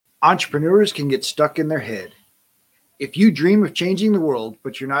Entrepreneurs can get stuck in their head. If you dream of changing the world,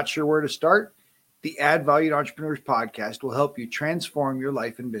 but you're not sure where to start, the Add Valued Entrepreneurs podcast will help you transform your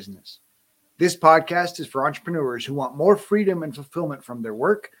life and business. This podcast is for entrepreneurs who want more freedom and fulfillment from their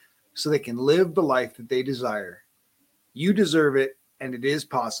work so they can live the life that they desire. You deserve it, and it is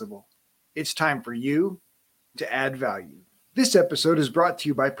possible. It's time for you to add value. This episode is brought to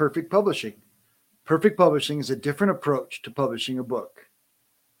you by Perfect Publishing. Perfect Publishing is a different approach to publishing a book.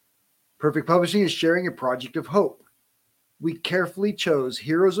 Perfect Publishing is sharing a project of hope. We carefully chose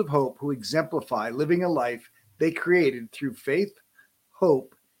heroes of hope who exemplify living a life they created through faith,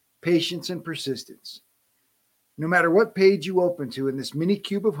 hope, patience, and persistence. No matter what page you open to in this mini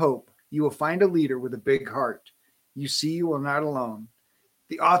cube of hope, you will find a leader with a big heart. You see, you are not alone.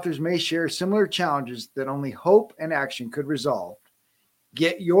 The authors may share similar challenges that only hope and action could resolve.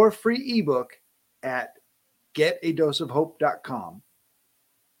 Get your free ebook at getadoseofhope.com.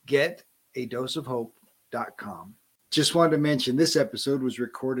 Getadoseofhope.com. Just wanted to mention this episode was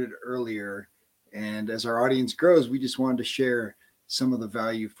recorded earlier, and as our audience grows, we just wanted to share some of the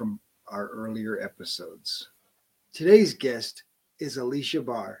value from our earlier episodes. Today's guest is Alicia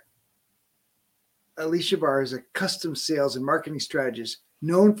Barr. Alicia Barr is a custom sales and marketing strategist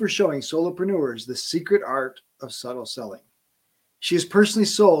known for showing solopreneurs the secret art of subtle selling. She has personally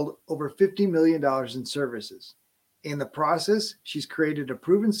sold over $50 million in services. In the process, she's created a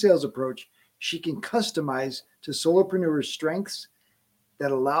proven sales approach she can customize to solopreneurs' strengths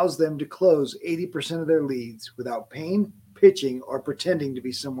that allows them to close 80% of their leads without pain, pitching, or pretending to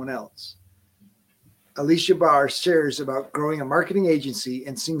be someone else. Alicia Barr shares about growing a marketing agency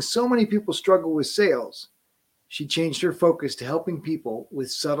and seeing so many people struggle with sales. She changed her focus to helping people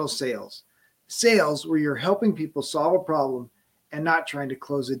with subtle sales. Sales where you're helping people solve a problem and not trying to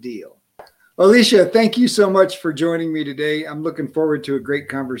close a deal. Alicia, thank you so much for joining me today. I'm looking forward to a great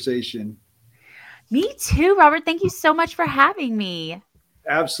conversation. Me too, Robert. Thank you so much for having me.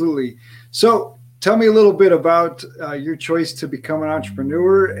 Absolutely. So tell me a little bit about your choice to become an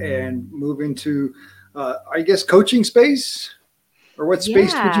entrepreneur and move into, coaching space, or what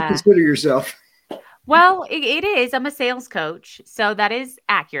space would you consider yourself? Well, it is. I'm a sales coach, so that is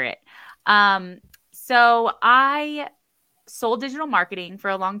accurate. So I sold digital marketing for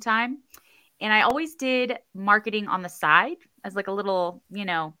a long time, and I always did marketing on the side as like a little,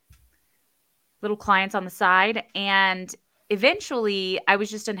 little clients on the side. And eventually I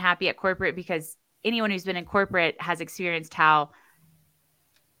was just unhappy at corporate because anyone who's been in corporate has experienced how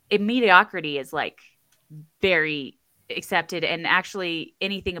mediocrity is like very accepted. And actually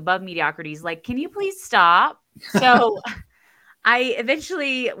anything above mediocrity is like, can you please stop? So I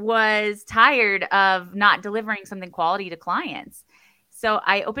eventually was tired of not delivering something quality to clients. So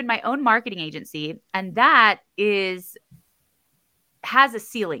I opened my own marketing agency, and that has a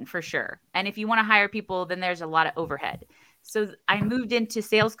ceiling for sure. And if you want to hire people, then there's a lot of overhead. So I moved into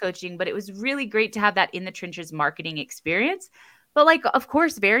sales coaching, but it was really great to have that in the trenches marketing experience. But like, of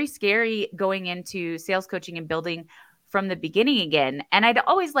course, very scary going into sales coaching and building from the beginning again. And I'd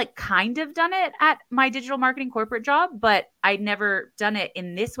always like kind of done it at my digital marketing corporate job, but I'd never done it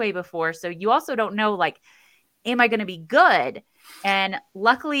in this way before. So you also don't know, like, am I going to be good? And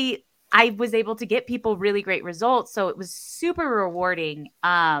luckily I was able to get people really great results. So it was super rewarding.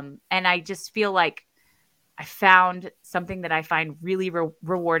 And I just feel like I found something that I find really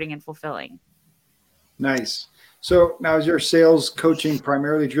rewarding and fulfilling. Nice. So now is your sales coaching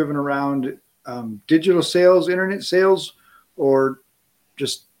primarily driven around digital sales, internet sales, or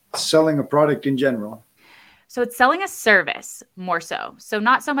just selling a product in general? So it's selling a service more so. So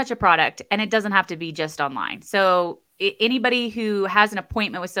not so much a product, and it doesn't have to be just online. So anybody who has an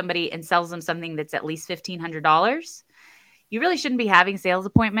appointment with somebody and sells them something that's at least $1,500, you really shouldn't be having sales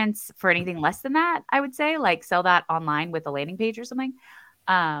appointments for anything less than that, I would say. Like sell that online with a landing page or something.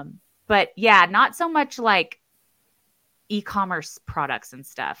 But yeah, not so much like e-commerce products and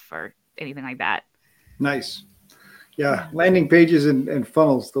stuff or anything like that. Nice. Yeah, landing pages and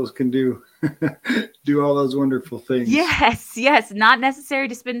funnels, those can do all those wonderful things. Yes. Not necessary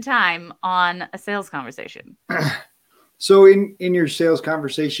to spend time on a sales conversation. So in your sales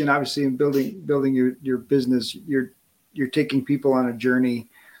conversation, obviously in building your business, you're taking people on a journey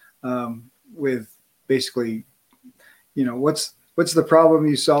with basically, what's the problem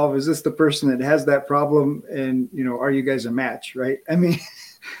you solve? Is this the person that has that problem? And, are you guys a match, right? I mean,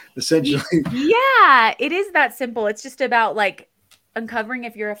 essentially. Yeah, it is that simple. It's just about like uncovering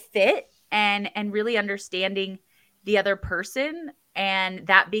if you're a fit and really understanding the other person, and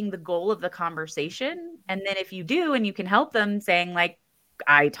that being the goal of the conversation. And then if you do, and you can help them, saying like,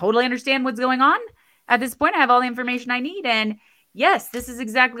 I totally understand what's going on at this point. I have all the information I need. And yes, this is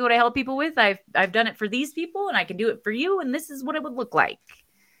exactly what I help people with. I've done it for these people and I can do it for you. And this is what it would look like.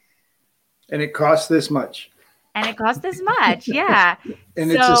 And it costs this much. And it costs this much. Yeah.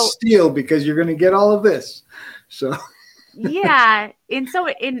 And it's a steal because you're going to get all of this. So yeah. And so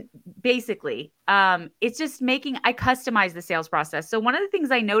basically, it's just I customize the sales process. So one of the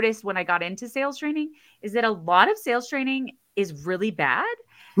things I noticed when I got into sales training is that a lot of sales training is really bad.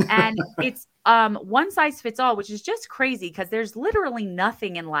 And it's one size fits all, which is just crazy because there's literally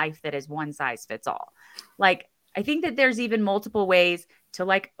nothing in life that is one size fits all. Like, I think that there's even multiple ways to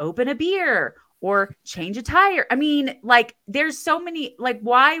like open a beer or change a tire. I mean, like there's so many, like,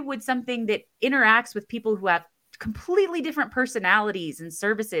 why would something that interacts with people who have completely different personalities and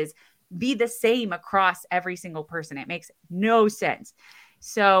services be the same across every single person? It makes no sense.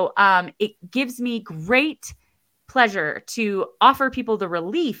 So it gives me great pleasure to offer people the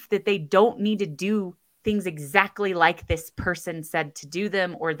relief that they don't need to do things exactly like this person said to do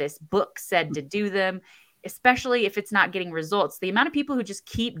them or this book said to do them, especially if it's not getting results. The amount of people who just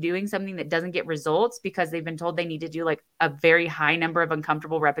keep doing something that doesn't get results because they've been told they need to do like a very high number of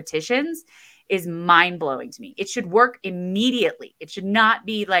uncomfortable repetitions is mind-blowing to me. It should work immediately. It should not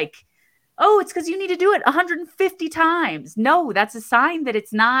be like, oh, it's because you need to do it 150 times. No, that's a sign that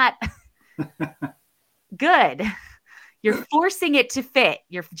it's not good. You're forcing it to fit.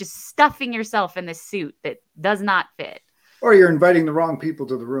 You're just stuffing yourself in this suit that does not fit. Or you're inviting the wrong people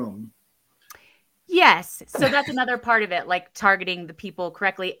to the room. Yes. So that's another part of it, like targeting the people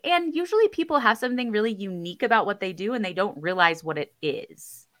correctly. And usually people have something really unique about what they do and they don't realize what it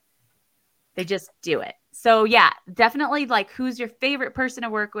is. They just do it. So yeah, definitely like who's your favorite person to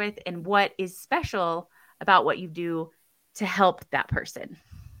work with and what is special about what you do to help that person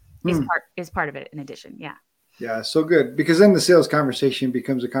is part of it in addition. Yeah. Yeah, so good. Because then the sales conversation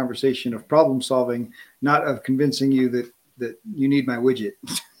becomes a conversation of problem solving, not of convincing you that you need my widget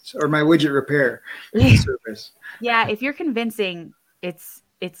or my widget repair service. Yeah, if you're convincing, it's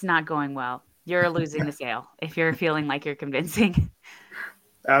not going well. You're losing the sale if you're feeling like you're convincing.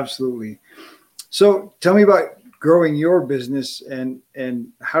 Absolutely. So tell me about growing your business and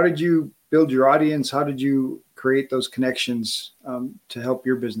how did you build your audience? How did you create those connections to help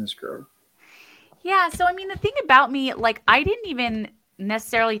your business grow? Yeah. So, I mean, the thing about me, like, I didn't even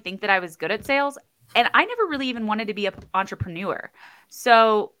necessarily think that I was good at sales. And I never really even wanted to be an entrepreneur.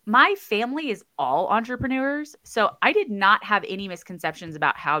 So my family is all entrepreneurs. So I did not have any misconceptions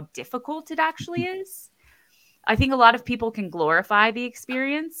about how difficult it actually is. I think a lot of people can glorify the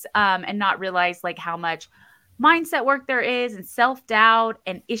experience and not realize like how much mindset work there is and self-doubt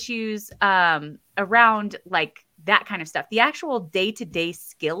and issues around like that kind of stuff. The actual day-to-day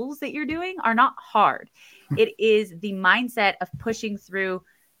skills that you're doing are not hard. It is the mindset of pushing through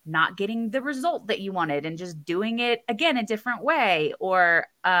not getting the result that you wanted and just doing it again a different way, or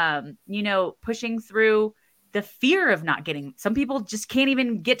pushing through the fear of not getting. Some people just can't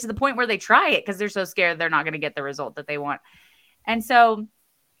even get to the point where they try it because they're so scared they're not going to get the result that they want. And so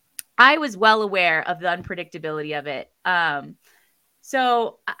I was well aware of the unpredictability of it.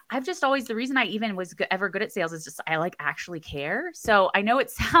 So I've just always, the reason I even was ever good at sales is just I like actually care. So I know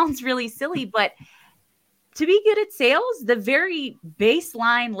it sounds really silly, but to be good at sales, the very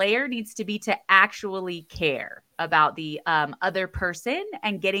baseline layer needs to be to actually care about the other person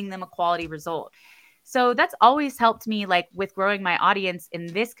and getting them a quality result. So that's always helped me, like with growing my audience in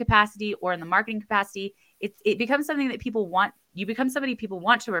this capacity or in the marketing capacity. It becomes something that people want. You become somebody people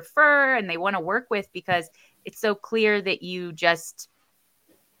want to refer and they want to work with because it's so clear that you just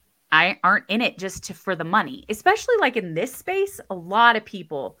aren't in it just for the money. Especially like in this space, a lot of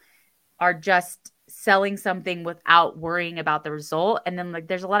people are just selling something without worrying about the result. And then like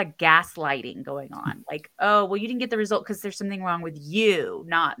there's a lot of gaslighting going on. Like, oh, well, you didn't get the result because there's something wrong with you,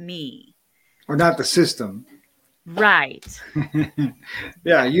 not me. Or not the system. Right.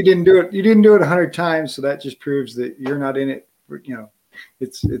 Yeah, you didn't do it. You didn't do it 100 times. So that just proves that you're not in it. You know,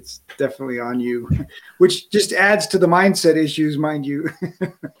 it's definitely on you, which just adds to the mindset issues, mind you.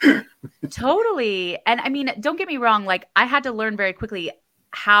 Totally. And I mean, don't get me wrong. Like I had to learn very quickly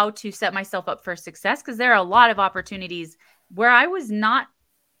how to set myself up for success because there are a lot of opportunities where I was not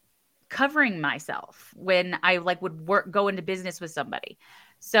covering myself when I like would go into business with somebody.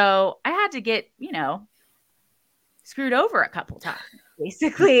 So I had to get, screwed over a couple times,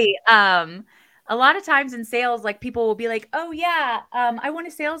 basically. A lot of times in sales, like people will be like, oh yeah, I want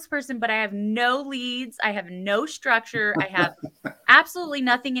a salesperson, but I have no leads. I have no structure. I have absolutely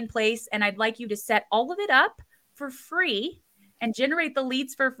nothing in place. And I'd like you to set all of it up for free and generate the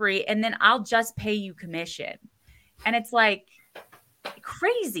leads for free. And then I'll just pay you commission. And it's like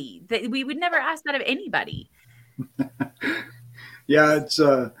crazy that we would never ask that of anybody. Yeah, it's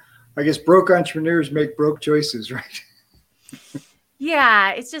I guess broke entrepreneurs make broke choices, right?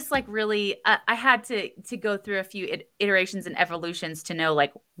 Yeah, it's just like really, I had to go through a few iterations and evolutions to know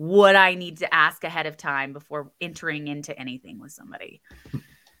like what I need to ask ahead of time before entering into anything with somebody.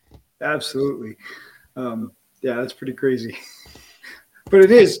 Absolutely. Yeah, that's pretty crazy. But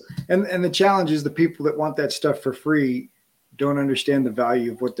it is. And the challenge is the people that want that stuff for free don't understand the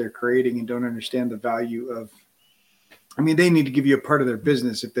value of what they're creating and don't understand the value of, I mean, they need to give you a part of their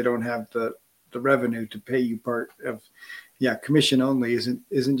business if they don't have the revenue to pay you part of, yeah, commission only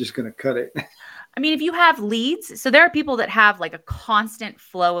isn't just going to cut it. I mean, if you have leads, so there are people that have like a constant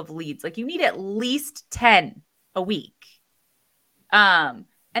flow of leads. Like you need at least 10 a week. And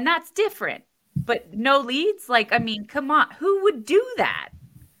that's different. But no leads, like I mean, come on, who would do that?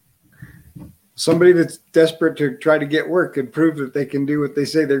 Somebody that's desperate to try to get work and prove that they can do what they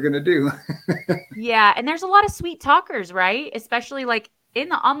say they're going to do. Yeah, and there's a lot of sweet talkers, right? Especially like in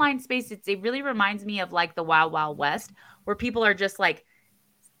the online space, it really reminds me of like the Wild Wild West, where people are just like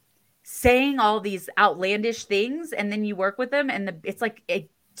saying all these outlandish things, and then you work with them, and it's like a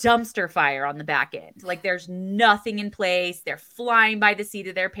dumpster fire on the back end. Like there's nothing in place. They're flying by the seat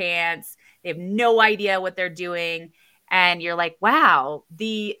of their pants. They have no idea what they're doing. And you're like, wow,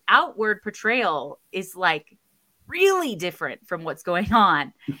 the outward portrayal is like really different from what's going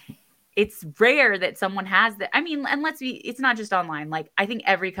on. It's rare that someone has that. I mean, and it's not just online. Like, I think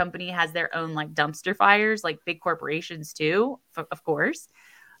every company has their own like dumpster fires, like big corporations too, of course.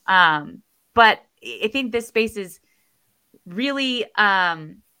 But I think this space is really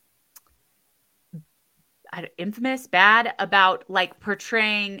infamous, bad about like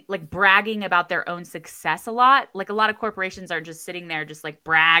portraying, like bragging about their own success a lot. Like a lot of corporations are just sitting there just like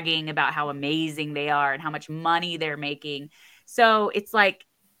bragging about how amazing they are and how much money they're making. So it's like,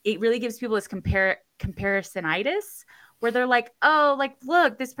 it really gives people this comparisonitis where they're like, oh, like,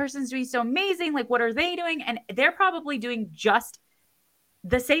 look, this person's doing so amazing. Like, what are they doing? And they're probably doing just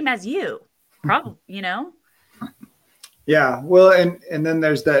the same as you, probably, you know? Yeah. Well, and then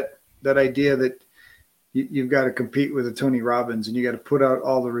there's that idea that you've got to compete with a Tony Robbins and you got to put out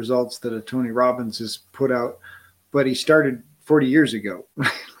all the results that a Tony Robbins has put out, but he started 40 years ago,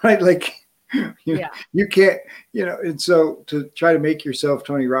 right? Like, you can't, and so to try to make yourself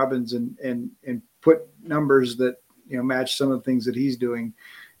Tony Robbins and put numbers that, match some of the things that he's doing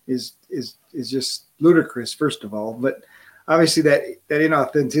is just ludicrous, first of all. But obviously that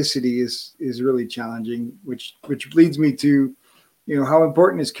inauthenticity is really challenging, which leads me to, how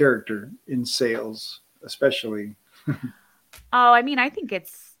important is character in sales, especially? Oh, I mean, I think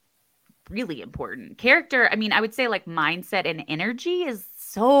it's really important. Character, I mean, I would say like mindset and energy is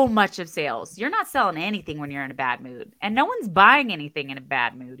so much of sales. You're not selling anything when you're in a bad mood, and no one's buying anything in a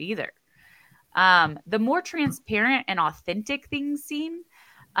bad mood either. The more transparent and authentic things seem,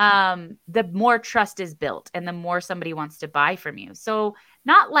 the more trust is built and the more somebody wants to buy from you. So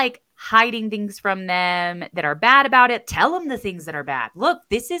not like hiding things from them that are bad about it. Tell them the things that are bad. Look,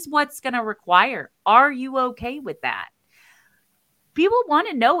 this is what's going to require. Are you okay with that? People want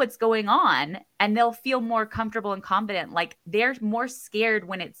to know what's going on and they'll feel more comfortable and confident. Like they're more scared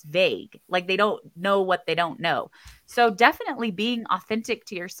when it's vague, like they don't know what they don't know. So definitely being authentic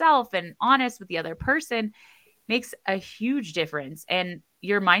to yourself and honest with the other person makes a huge difference. And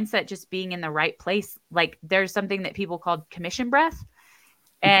your mindset just being in the right place. Like there's something that people call commission breath.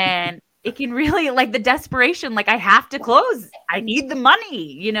 And it can really, like the desperation, like I have to close. I need the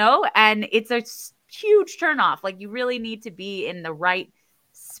money, and it's a huge turnoff. Like you really need to be in the right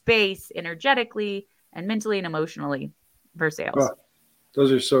space energetically and mentally and emotionally for sales. Oh,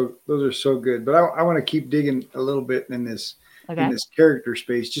 those are so good. But I want to keep digging a little bit in this character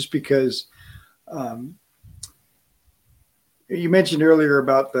space, just because you mentioned earlier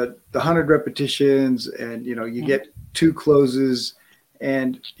about the 100 repetitions and, you get 2 closes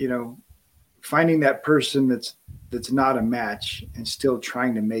and, finding that person that's not a match and still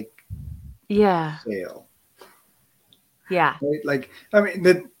trying to make sale. Yeah. Right? Like, I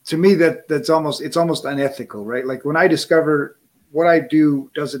mean, to me, it's almost unethical, right? Like when I discover what I do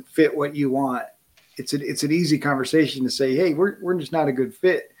doesn't fit what you want, it's an easy conversation to say, hey, we're just not a good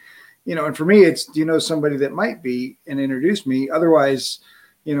fit. And for me, it's, somebody that might be and introduce me. Otherwise,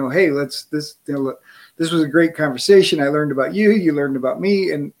 hey, this was a great conversation. I learned about you, you learned about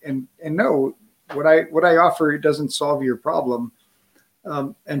me, and no, what I offer, it doesn't solve your problem.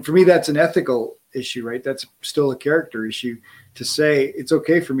 And for me, that's an ethical issue, right? That's still a character issue to say, it's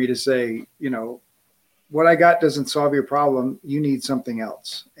okay for me to say, what I got doesn't solve your problem. You need something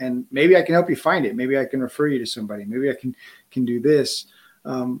else. And maybe I can help you find it. Maybe I can refer you to somebody. Maybe I can do this.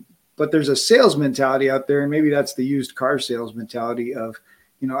 But there's a sales mentality out there, and maybe that's the used car sales mentality of,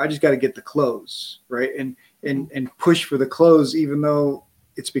 I just got to get the close, right? And push for the close, even though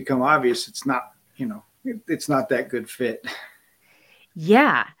it's become obvious it's not, it's not that good fit.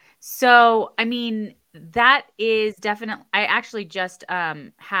 Yeah. So, I mean, that is definitely, I actually just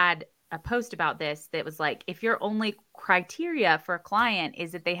had a post about this that was like, if your only criteria for a client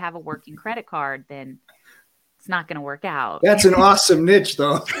is that they have a working credit card, then it's not going to work out. That's an awesome niche,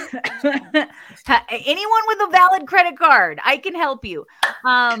 though. Anyone with a valid credit card, I can help you.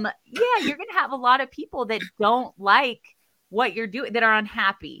 Yeah, you're going to have a lot of people that don't like what you're doing, that are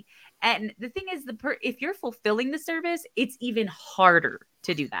unhappy. And the thing is, if you're fulfilling the service, it's even harder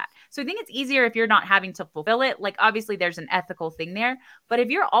to do that. So I think it's easier if you're not having to fulfill it. Like, obviously, there's an ethical thing there. But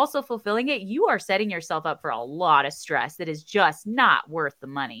if you're also fulfilling it, you are setting yourself up for a lot of stress that is just not worth the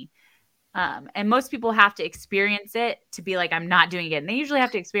money. And most people have to experience it to be like, I'm not doing it. And they usually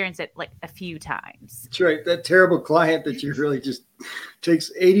have to experience it like a few times. That's right. That terrible client that you really just takes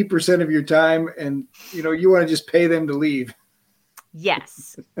 80% of your time, and you want to just pay them to leave.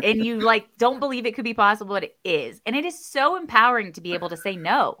 Yes. And you don't believe it could be possible, but it is. And it is so empowering to be able to say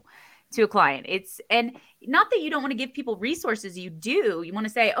no to a client. And not that you don't want to give people resources. You do. You want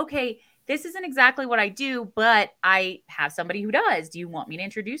to say, okay, this isn't exactly what I do, but I have somebody who does. Do you want me to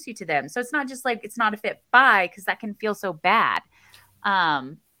introduce you to them? So it's not just like, it's not a fit buy, because that can feel so bad.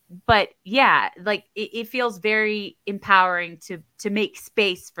 But yeah, it feels very empowering to make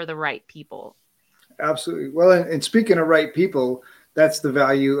space for the right people. Absolutely. Well, and speaking of right people, that's the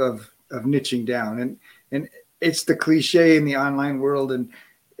value of niching down. And it's the cliche in the online world, and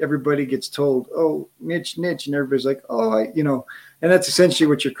everybody gets told, oh, niche, and everybody's like, oh, and that's essentially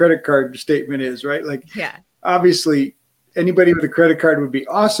what your credit card statement is, right? Like, yeah, obviously anybody with a credit card would be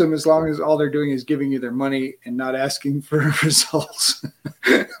awesome as long as all they're doing is giving you their money and not asking for results.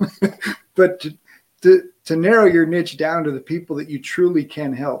 But to narrow your niche down to the people that you truly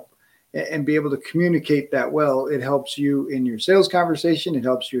can help and be able to communicate that well, it helps you in your sales conversation. It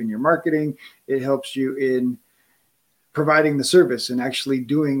helps you in your marketing. It helps you in providing the service and actually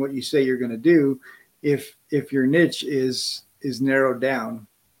doing what you say you're going to do if your niche is narrowed down.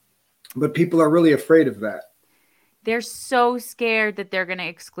 But people are really afraid of that. They're so scared that they're going to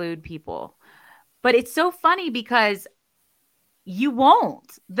exclude people. But it's so funny because you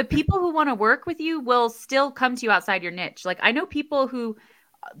won't. The people who want to work with you will still come to you outside your niche. Like, I know people who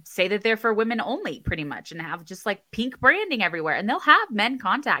say that they're for women only pretty much and have just like pink branding everywhere, and they'll have men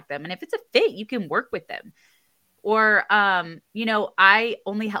contact them. And if it's a fit, you can work with them. Or, I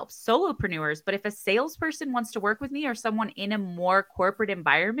only help solopreneurs, but if a salesperson wants to work with me or someone in a more corporate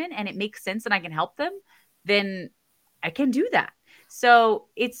environment and it makes sense and I can help them, then I can do that. So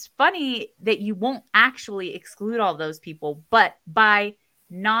it's funny that you won't actually exclude all those people, but by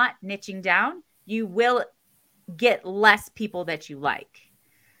not niching down, you will get less people that you like.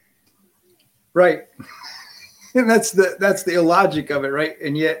 Right. And that's the illogic of it, right?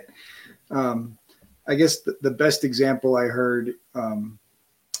 And yet, I guess the best example I heard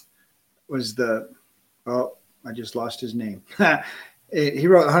was I just lost his name. He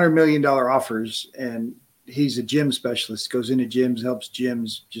wrote $100 million offers, and he's a gym specialist, goes into gyms, helps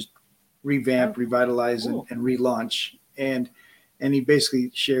gyms just revamp, revitalize, cool, and relaunch. And he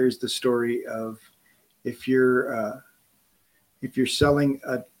basically shares the story of if you're selling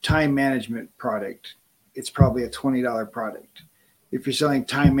a time management product, it's probably a $20 product. If you're selling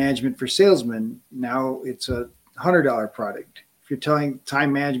time management for salesmen, now it's a $100 product. If you're telling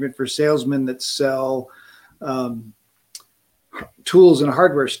time management for salesmen that sell tools in a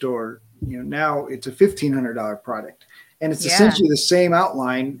hardware store, now it's a $1,500 product. And it's essentially the same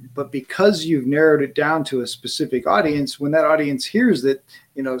outline, but because you've narrowed it down to a specific audience, when that audience hears that,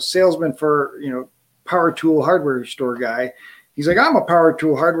 salesman for, power tool hardware store guy, he's like, I'm a power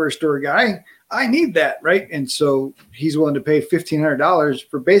tool hardware store guy. I need that, right? And so he's willing to pay $1,500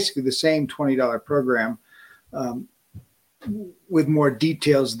 for basically the same $20 program with more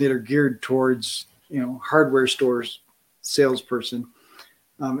details that are geared towards, hardware stores salesperson.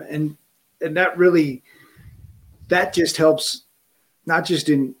 And that just helps, not just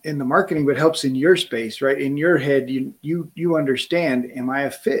in the marketing, but helps in your space, right? In your head, you understand, am I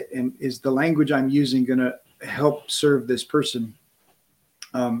a fit? And is the language I'm using going to help serve this person?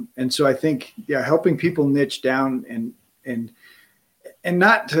 And so I think, helping people niche down and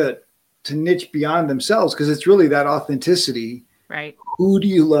not to niche beyond themselves, because it's really that authenticity. Right. Who do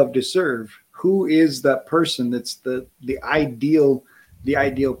you love to serve? Who is that person that's the ideal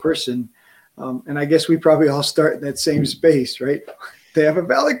person? And I guess we probably all start in that same space, right? They have a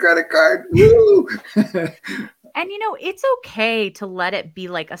valid credit card. Woo! And it's okay to let it be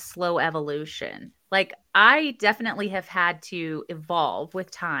like a slow evolution. Like I definitely have had to evolve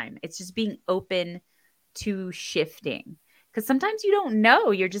with time. It's just being open to shifting because sometimes you don't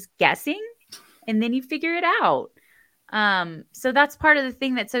know, you're just guessing and then you figure it out. So that's part of the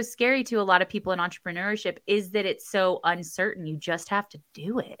thing that's so scary to a lot of people in entrepreneurship is that it's so uncertain. You just have to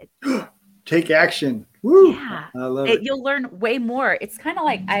do it. Take action. Woo. Yeah. I love it. You'll learn way more. It's kind of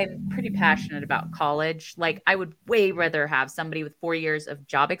like I'm pretty passionate about college. Like I would way rather have somebody with 4 years of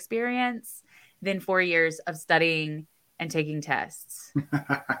job experience than 4 years of studying and taking tests.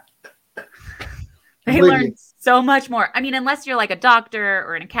 They learn so much more. I mean, unless you're like a doctor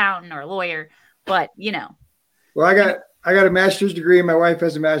or an accountant or a lawyer, but Well, I got a master's degree and my wife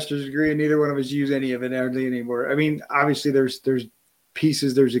has a master's degree and neither one of us use any of it anymore. I mean, obviously there's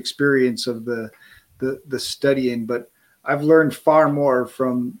pieces, there's experience of the studying, but I've learned far more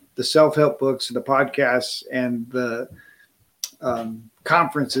from the self-help books, the podcasts, and the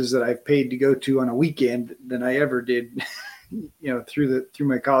conferences that I've paid to go to on a weekend than I ever did, through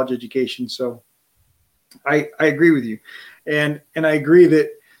my college education. So I agree with you. And I agree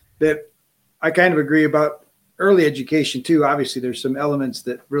that I kind of agree about early education too. Obviously there's some elements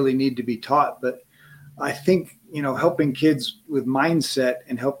that really need to be taught, but I think, helping kids with mindset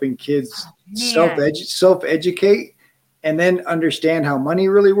and helping kids self-educate and then understand how money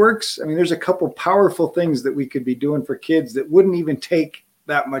really works. I mean, there's a couple powerful things that we could be doing for kids that wouldn't even take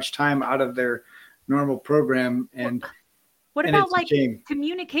that much time out of their normal program. And what about like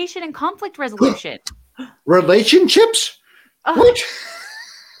communication and conflict resolution? Relationships? What?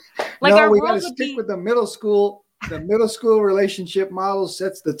 Like no, we got to stick with the middle school. The middle school relationship model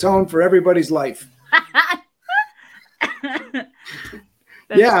sets the tone for everybody's life.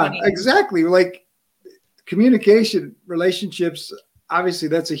 Yeah, funny. Exactly. Like communication, relationships, obviously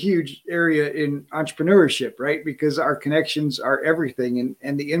that's a huge area in entrepreneurship, right? Because our connections are everything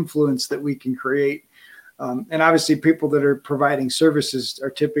and the influence that we can create. And obviously people that are providing services are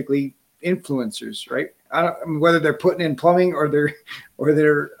typically influencers, right? I mean, whether they're putting in plumbing or they're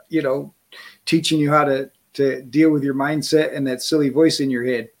teaching you how to deal with your mindset and that silly voice in your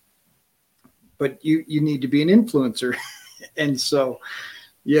head. But you need to be an influencer. And so,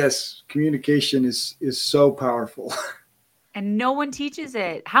 yes, communication is so powerful. And no one teaches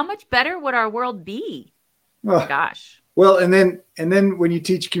it. How much better would our world be? Oh my gosh. Well, and then when you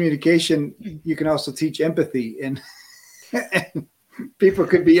teach communication, you can also teach empathy and people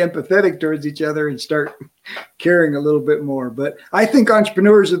could be empathetic towards each other and start caring a little bit more. But I think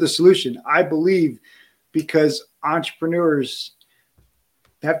entrepreneurs are the solution. I believe because entrepreneurs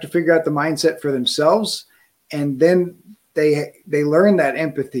have to figure out the mindset for themselves, and then they learn that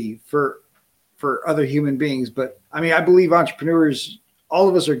empathy for other human beings. But I mean, I believe entrepreneurs, all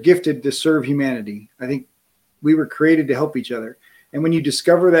of us are gifted to serve humanity. I think we were created to help each other. And when you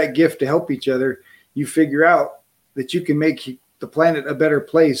discover that gift to help each other, you figure out that you can make the planet a better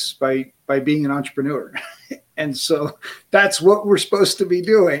place by being an entrepreneur. And so that's what we're supposed to be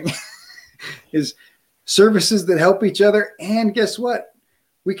doing is services that help each other. And guess what?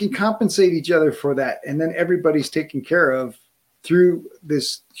 We can compensate each other for that. And then everybody's taken care of through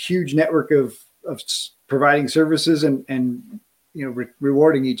this huge network of providing services and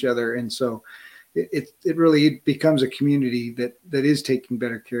rewarding each other. And so it really becomes a community that is taking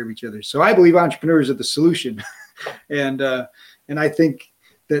better care of each other. So I believe entrepreneurs are the solution. And I think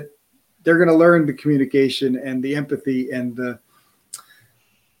that they're going to learn the communication and the empathy and the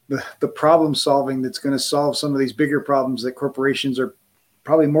problem solving that's going to solve some of these bigger problems that corporations are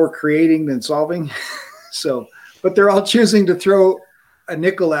probably more creating than solving. So, but they're all choosing to throw a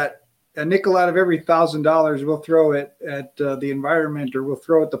nickel out of every $1,000. We'll throw it at the environment, or we'll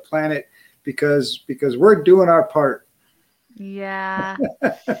throw at the planet because we're doing our part. Yeah.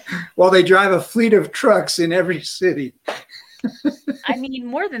 While they drive a fleet of trucks in every city. I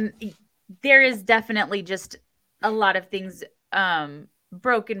mean, there is definitely just a lot of things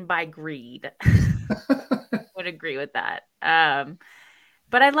broken by greed. Would agree with that.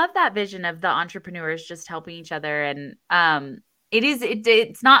 But I love that vision of the entrepreneurs just helping each other. And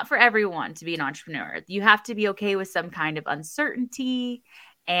it's not for everyone to be an entrepreneur. You have to be okay with some kind of uncertainty.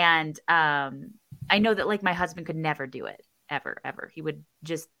 And I know that like my husband could never do it, ever. He would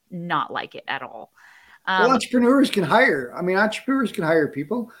just not like it at all. Well, entrepreneurs can hire. I mean, entrepreneurs can hire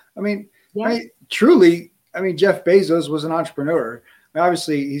people. I mean, yeah. Jeff Bezos was an entrepreneur. I mean,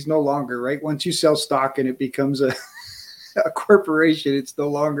 obviously, he's no longer, right? Once you sell stock and it becomes a corporation, it's no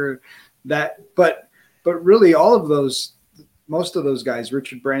longer that. But really, most of those guys,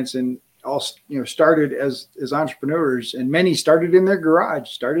 Richard Branson, all started as entrepreneurs, and many started in their garage,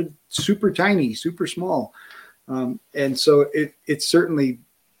 started super tiny, super small. And so it's certainly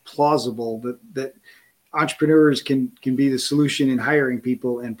plausible that entrepreneurs can be the solution in hiring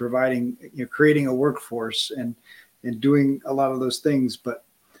people and providing, creating a workforce and doing a lot of those things. But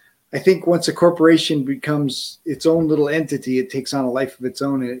I think once a corporation becomes its own little entity, it takes on a life of its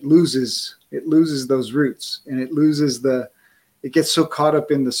own, and it loses those roots, and it gets so caught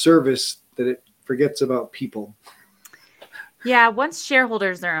up in the service that it forgets about people. Yeah, once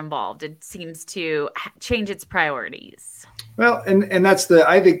shareholders are involved, it seems to change its priorities. Well, and that's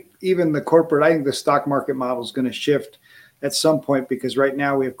I think even I think the stock market model is going to shift at some point, because right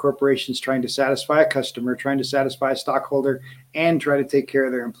now we have corporations trying to satisfy a customer, trying to satisfy a stockholder, and try to take care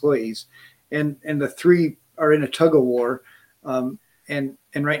of their employees. And the three are in a tug of war. And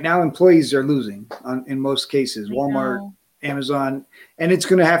right now employees are losing in most cases, Walmart, Amazon, and it's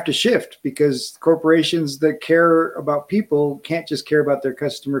going to have to shift, because corporations that care about people can't just care about their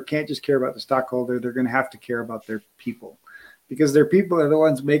customer, can't just care about the stockholder. They're going to have to care about their people, because their people are the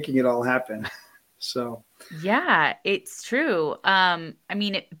ones making it all happen. So, yeah, it's true. I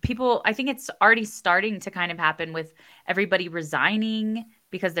mean, I think it's already starting to kind of happen with everybody resigning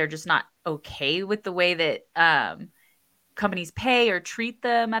because they're just not okay with the way that companies pay or treat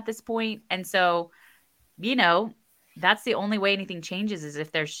them at this point. And so, that's the only way anything changes, is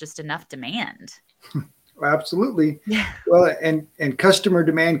if there's just enough demand. Absolutely. Yeah. Well, and customer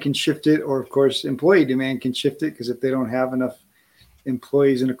demand can shift it, or of course employee demand can shift it, because if they don't have enough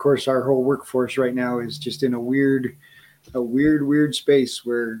employees, and of course our whole workforce right now is just in a weird space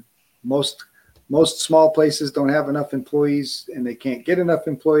where most small places don't have enough employees, and they can't get enough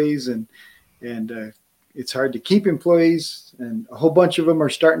employees, and it's hard to keep employees, and a whole bunch of them are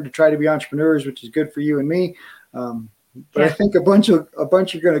starting to try to be entrepreneurs, which is good for you and me. But I think a bunch are going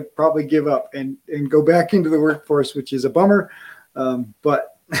to probably give up and go back into the workforce, which is a bummer.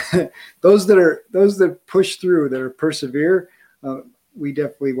 But those that push through, that persevere, we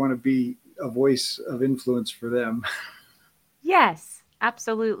definitely want to be a voice of influence for them. Yes,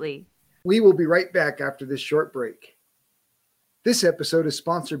 absolutely. We will be right back after this short break. This episode is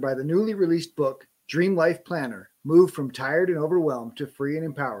sponsored by the newly released book, Dream Life Planner, Move from Tired and Overwhelmed to Free and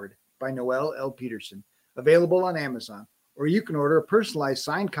Empowered, by Noelle L. Peterson, available on Amazon, or you can order a personalized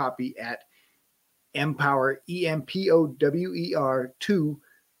signed copy at Empower, EMPOWER 2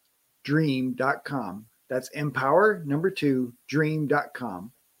 dream.com. That's Empower 2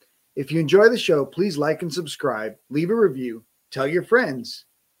 dream.com. If you enjoy the show, please like and subscribe, leave a review, tell your friends.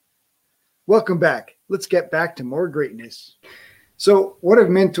 Welcome back. Let's get back to more greatness. So, what have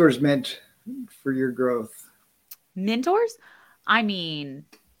mentors meant for your growth? Mentors? I mean,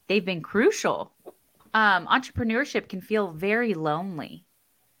 they've been crucial. Entrepreneurship can feel very lonely.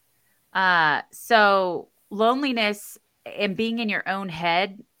 So loneliness and being in your own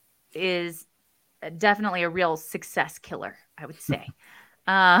head is definitely a real success killer, I would say.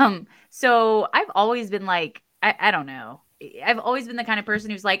 So I've always been like, I don't know. I've always been the kind of person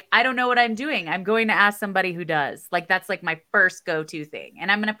who's like, I don't know what I'm doing. I'm going to ask somebody who does. Like, that's like my first go-to thing.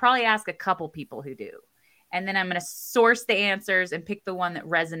 And I'm going to probably ask a couple people who do. And then I'm going to source the answers and pick the one that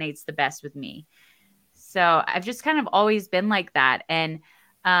resonates the best with me. So I've just kind of always been like that. And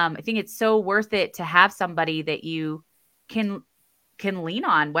I think it's so worth it to have somebody that you can lean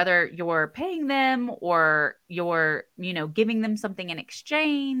on, whether you're paying them or you're, giving them something in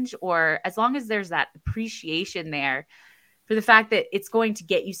exchange, or as long as there's that appreciation there for the fact that it's going to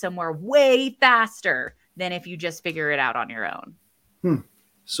get you somewhere way faster than if you just figure it out on your own.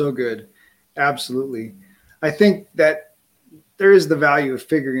 So good. Absolutely. I think that there is the value of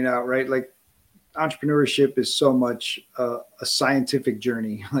figuring it out, right? Like, entrepreneurship is so much a scientific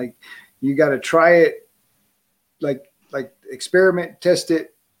journey. Like, you got to try it, like experiment, test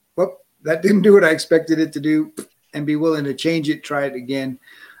it. Whoop, that didn't do what I expected it to do, and be willing to change it, try it again.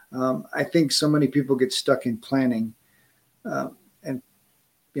 I think so many people get stuck in planning, and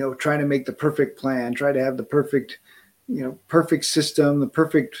trying to make the perfect plan, try to have the perfect system, the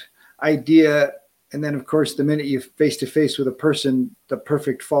perfect idea. And then, of course, the minute you're face to face with a person, the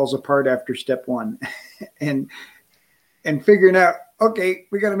perfect falls apart after step one, and figuring out, okay,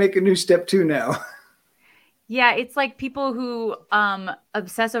 we got to make a new step 2 now. Yeah, it's like people who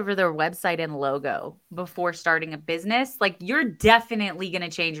obsess over their website and logo before starting a business. Like, you're definitely going to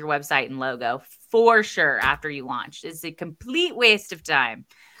change your website and logo for sure after you launch. It's a complete waste of time.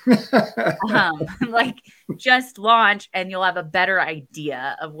 Like, just launch and you'll have a better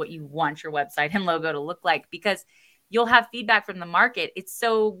idea of what you want your website and logo to look like, because you'll have feedback from the market. It's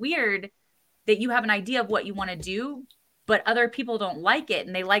so weird that you have an idea of what you want to do, but other people don't like it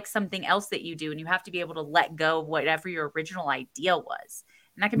and they like something else that you do. And you have to be able to let go of whatever your original idea was.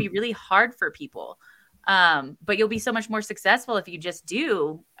 And that can be really hard for people. But you'll be so much more successful if you just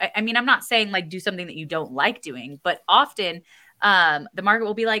do. I mean, I'm not saying like do something that you don't like doing, but often the market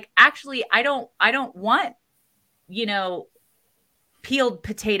will be like, actually, I don't want, peeled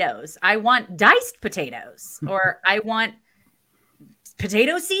potatoes. I want diced potatoes, or I want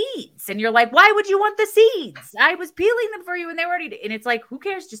potato seeds. And you're like, why would you want the seeds? I was peeling them for you and they were already, and it's like, who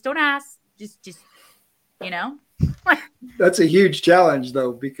cares? Just don't ask. Just, That's a huge challenge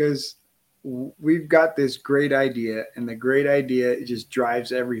though, because we've got this great idea, and the great idea just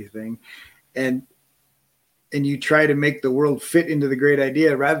drives everything. And you try to make the world fit into the great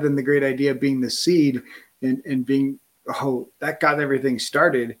idea rather than the great idea being the seed and being, oh, that got everything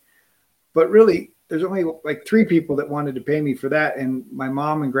started. But really, there's only like 3 people that wanted to pay me for that. And my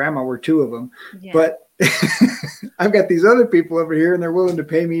mom and grandma were 2 of them. Yeah. But I've got these other people over here, and they're willing to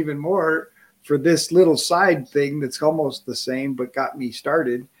pay me even more for this little side thing that's almost the same, but got me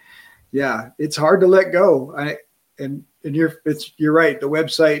started. Yeah, it's hard to let go. You're right. The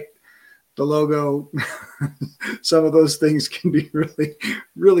website, the logo, some of those things can be really,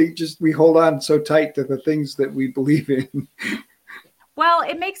 really just, we hold on so tight to the things that we believe in. Well,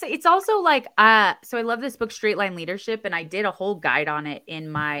 it's also like, so I love this book, Straight Line Leadership, and I did a whole guide on it in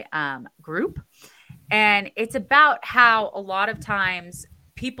my group. And it's about how a lot of times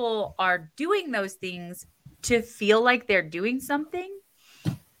people are doing those things to feel like they're doing something,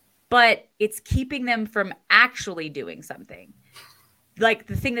 but it's keeping them from actually doing something. Like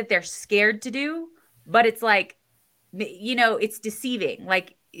the thing that they're scared to do, but it's like, it's deceiving.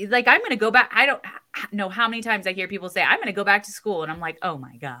 Like I'm going to go back. I don't know how many times I hear people say, I'm going to go back to school. And I'm like, oh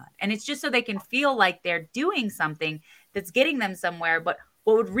my God. And it's just so they can feel like they're doing something that's getting them somewhere. But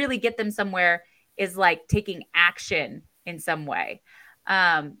what would really get them somewhere is like taking action in some way.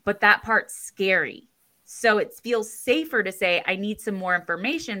 But that part's scary. So it feels safer to say, I need some more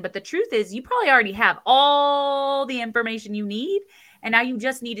information. But the truth is, you probably already have all the information you need. And now you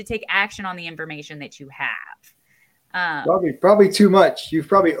just need to take action on the information that you have. Probably too much. You've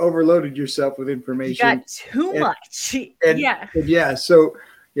probably overloaded yourself with information. You got too much. Yeah. So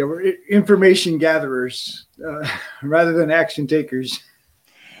we're information gatherers rather than action takers.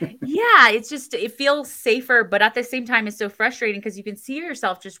 Yeah, it feels safer, but at the same time, it's so frustrating because you can see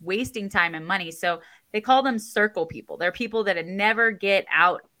yourself just wasting time and money. So they call them circle people. They're people that never get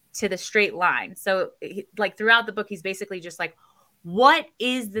out to the straight line. So like throughout the book, he's basically just like, what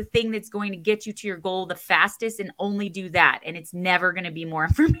is the thing that's going to get you to your goal the fastest, and only do that? And it's never going to be more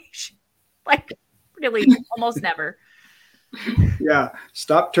information. Like really almost never. Yeah.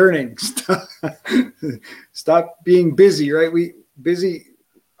 Stop turning. Stop being busy, right?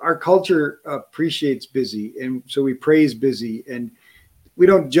 Our culture appreciates busy. And so we praise busy, and we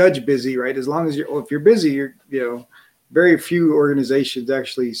don't judge busy, right? As long as if you're busy, very few organizations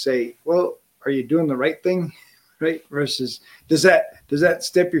actually say, well, are you doing the right thing? Right? Versus does that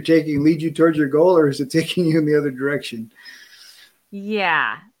step you're taking lead you towards your goal, or is it taking you in the other direction?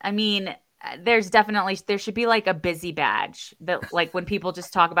 Yeah. I mean, there should be like a busy badge that like when people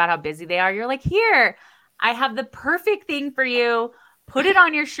just talk about how busy they are, you're like, here, I have the perfect thing for you. Put it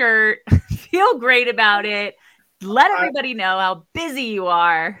on your shirt, feel great about it. Let everybody know how busy you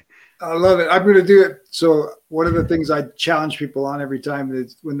are. I love it. I'm going to do it. So one of the things I challenge people on every time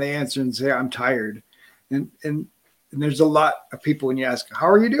is when they answer and say, I'm tired. And there's a lot of people when you ask, how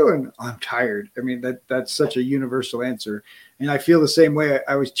are you doing? I'm tired. I mean, that's such a universal answer. And I feel the same way.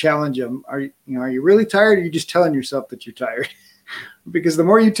 I always challenge them. Are you really tired? Or are you just telling yourself that you're tired? Because the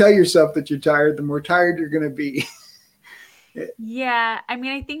more you tell yourself that you're tired, the more tired you're going to be. Yeah. I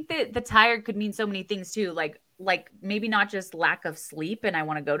mean, I think that the tired could mean so many things too. Like maybe not just lack of sleep and I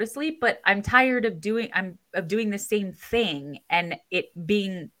want to go to sleep, but I'm tired of doing the same thing and it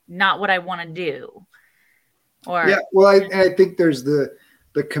being not what I want to do. I think there's the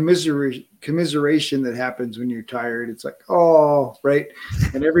commiseration that happens when you're tired. It's like, oh, right.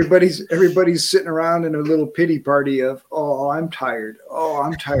 And everybody's sitting around in a little pity party of, oh, I'm tired. Oh,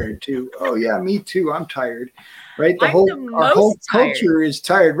 I'm tired too. Oh yeah, me too. I'm tired. Right. Our whole culture is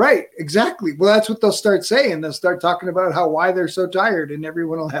tired. Right. Exactly. Well, that's what they'll start saying. They'll start talking about why they're so tired, and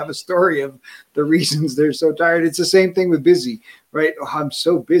everyone will have a story of the reasons they're so tired. It's the same thing with busy, right? Oh, I'm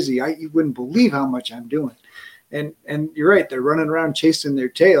so busy. You wouldn't believe how much I'm doing. And you're right. They're running around chasing their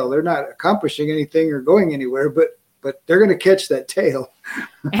tail. They're not accomplishing anything or going anywhere, but they're going to catch that tail.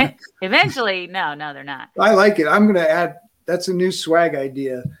 Eventually. No, they're not. I like it. I'm going to add, that's a new swag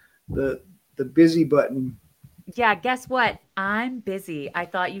idea. The busy button. Yeah. Guess what? I'm busy. I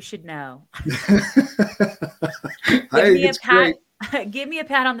thought you should know. Give me a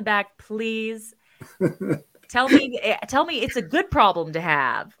pat on the back, please. tell me it's a good problem to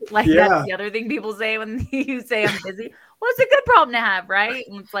have. Like that's the other thing people say when you say I'm busy. Well, it's a good problem to have, right?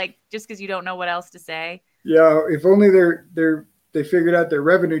 And it's like just because you don't know what else to say. Yeah, if only they figured out their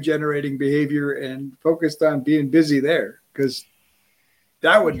revenue generating behavior and focused on being busy there, because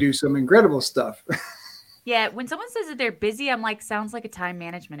that would do some incredible stuff. Yeah, when someone says that they're busy, I'm like, sounds like a time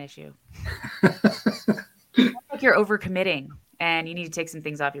management issue. Like you're overcommitting and you need to take some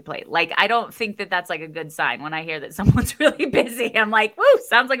things off your plate. Like, I don't think that that's like a good sign when I hear that someone's really busy. I'm like, woo,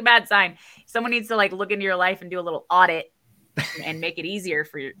 sounds like a bad sign. Someone needs to like look into your life and do a little audit and make it easier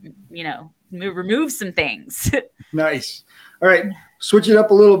for remove some things. Nice. All right, switch it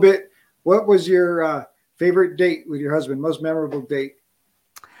up a little bit. What was your favorite date with your husband? Most memorable date?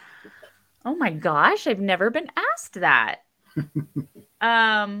 Oh my gosh, I've never been asked that.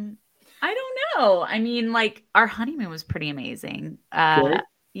 I don't know. I mean, like our honeymoon was pretty amazing.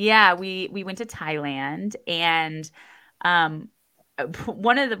 Yeah, we went to Thailand, and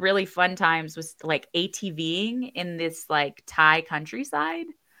one of the really fun times was like ATVing in this like Thai countryside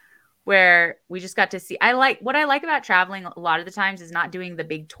where we just got to see. What I like about traveling a lot of the times is not doing the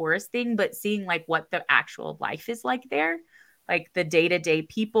big tourist thing, but seeing like what the actual life is like there, like the day-to-day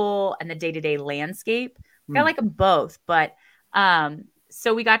people and the day-to-day landscape. I like them both, but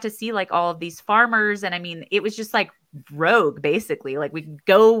so we got to see like all of these farmers, and I mean, it was just like rogue basically. Like we could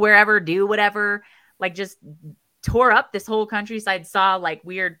go wherever, do whatever, like just tore up this whole countryside, saw like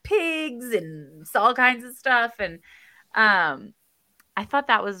weird pigs and saw all kinds of stuff. And I thought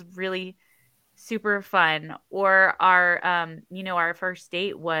that was really super fun. Or our first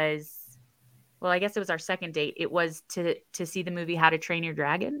date was, well, I guess it was our second date. It was to see the movie How to Train Your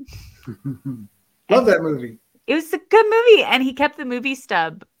Dragon. Love that movie. It was a good movie. And he kept the movie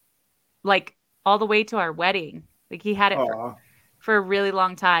stub like all the way to our wedding. Like he had it for a really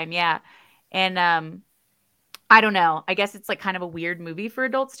long time. Yeah. And I don't know. I guess it's like kind of a weird movie for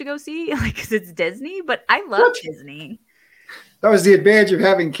adults to go see, like, because it's Disney, but I love Disney. That was the advantage of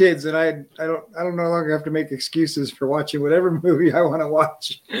having kids, and I don't no longer have to make excuses for watching whatever movie I want to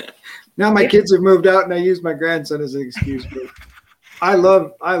watch. Now my kids have moved out, and I use my grandson as an excuse. But I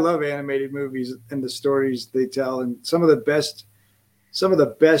love animated movies and the stories they tell, and some of the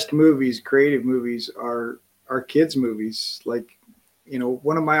best movies, creative movies, are kids movies. Like,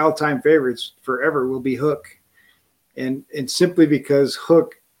 one of my all-time favorites forever will be Hook, and simply because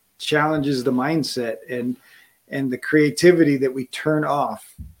Hook challenges the mindset and the creativity that we turn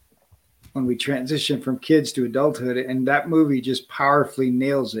off when we transition from kids to adulthood. And that movie just powerfully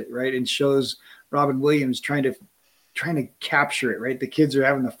nails it, right? And shows Robin Williams trying to capture it, right? The kids are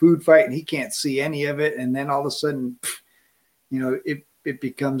having the food fight and he can't see any of it. And then all of a sudden, it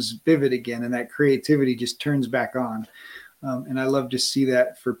becomes vivid again. And that creativity just turns back on. And I love to see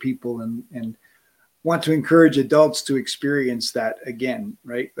that for people and want to encourage adults to experience that again,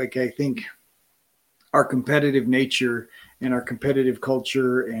 right? Like, I think our competitive nature and our competitive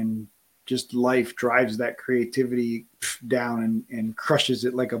culture and just life drives that creativity down and crushes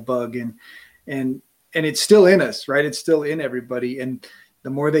it like a bug. And it's still in us, right? It's still in everybody. And the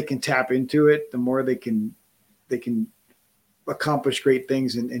more they can tap into it, the more they can accomplish great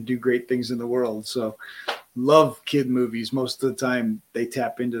things and do great things in the world. So love kid movies. Most of the time they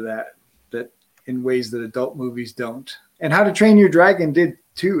tap into that in ways that adult movies don't. And How to Train Your Dragon did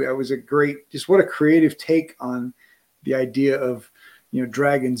too. That was what a creative take on the idea of,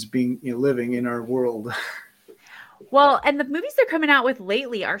 dragons being, living in our world. Well, and the movies they're coming out with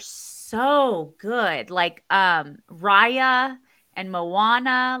lately are so good. Like Raya and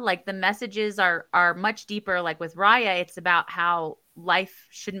Moana, like the messages are much deeper. Like with Raya, it's about how life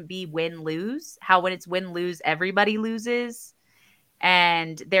shouldn't be win-lose, how when it's win-lose, everybody loses.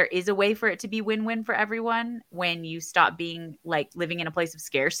 And there is a way for it to be win-win for everyone when you stop being like living in a place of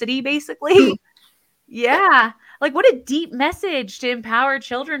scarcity, basically. Yeah. Like what a deep message to empower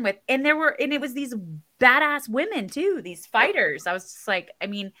children with. And it was these badass women too, these fighters. I was just like, I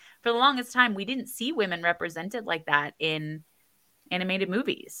mean, for the longest time, we didn't see women represented like that in animated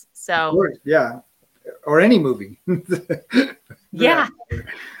movies. So yeah. Or any movie. Yeah.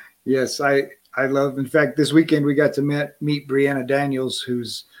 Yes. I love, in fact, this weekend we got to meet Brianna Daniels,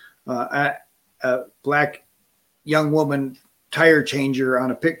 who's a Black young woman tire changer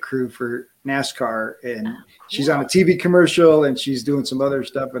on a pit crew for NASCAR. And cool. She's on a TV commercial and she's doing some other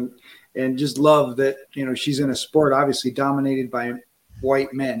stuff and just love that, she's in a sport obviously dominated by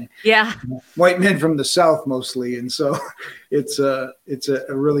white men. Yeah. White men from the South mostly. And so it's a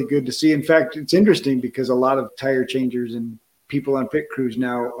really good to see. In fact, it's interesting because a lot of tire changers and people on pit crews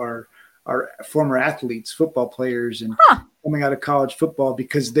now are former athletes, football players, and coming out of college football,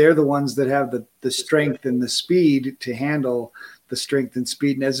 because they're the ones that have the strength and the speed to handle the strength and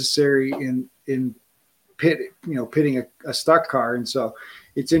speed necessary in pitting a stock car. And so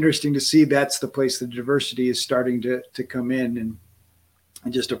it's interesting to see that's the place the diversity is starting to come in, and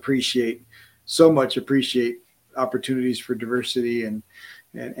just appreciate opportunities for diversity and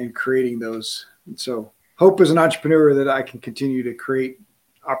creating those. And so hope as an entrepreneur that I can continue to create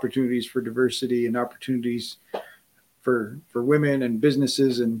opportunities for diversity and opportunities for women and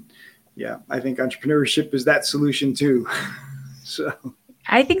businesses. And yeah, I think entrepreneurship is that solution too. So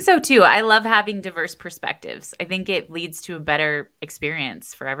I think so too. I love having diverse perspectives. I think it leads to a better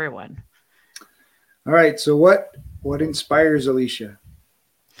experience for everyone. All right. So what inspires Alicia?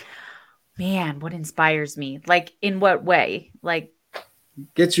 Man, what inspires me? Like, in what way? Like,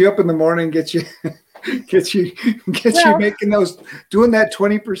 gets you up in the morning, gets you making doing that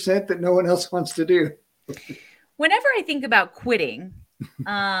 20% that no one else wants to do. Whenever I think about quitting,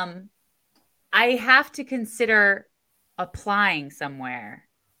 I have to consider applying somewhere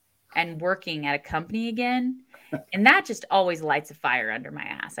and working at a company again. And that just always lights a fire under my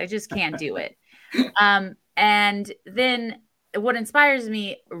ass. I just can't do it. And then what inspires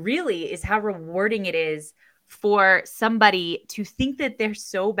me really is how rewarding it is for somebody to think that they're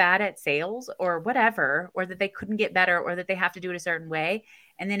so bad at sales or whatever, or that they couldn't get better, or that they have to do it a certain way,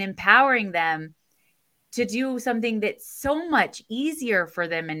 and then empowering them to do something that's so much easier for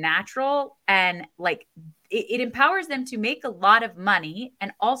them and natural. And like, it empowers them to make a lot of money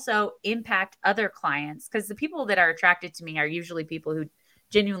and also impact other clients. Because the people that are attracted to me are usually people who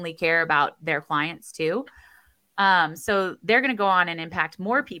genuinely care about their clients too. So they're going to go on and impact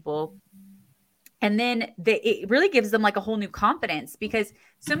more people. And then it really gives them like a whole new confidence, because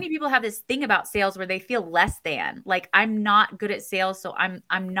so many people have this thing about sales where they feel less than, like, I'm not good at sales, so I'm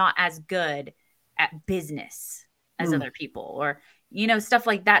not as good at business as other people, or, stuff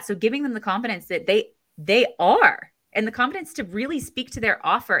like that. So giving them the confidence that they are, and the confidence to really speak to their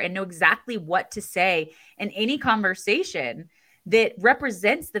offer and know exactly what to say in any conversation that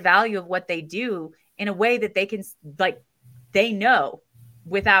represents the value of what they do in a way that they can, like, they know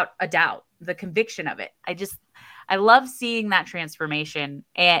without a doubt the conviction of it. I love seeing that transformation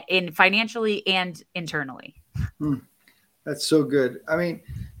in financially and internally. That's so good. I mean,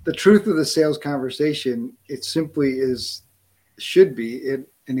 the truth of the sales conversation, it simply should be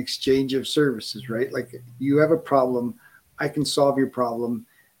an exchange of services, right? Like, you have a problem, I can solve your problem.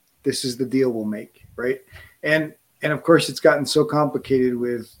 This is the deal we'll make, right? And of course, it's gotten so complicated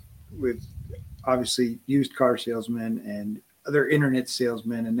with obviously used car salesmen and other internet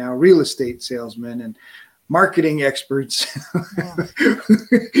salesmen, and now real estate salesmen and marketing experts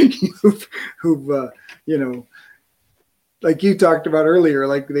who've like you talked about earlier,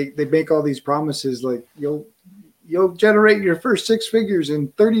 like they make all these promises, like you'll generate your first 6 figures in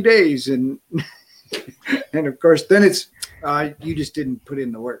 30 days. And of course, then it's, you just didn't put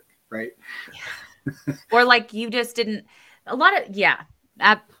in the work, right? Or like, you just didn't,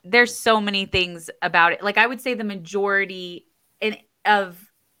 there's so many things about it. Like, I would say the majority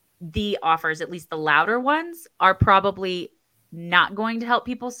of the offers, at least the louder ones, are probably not going to help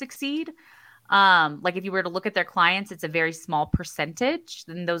people succeed. Like, if you were to look at their clients, it's a very small percentage.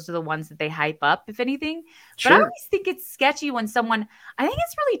 And those are the ones that they hype up, if anything. Sure. But I always think it's sketchy when I think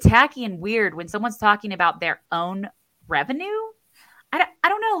it's really tacky and weird when someone's talking about their own revenue. I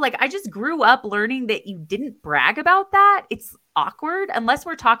don't know. Like, I just grew up learning that you didn't brag about that. It's awkward unless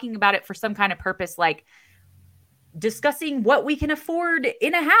we're talking about it for some kind of purpose, like discussing what we can afford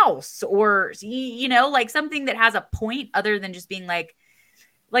in a house, or, like something that has a point other than just being like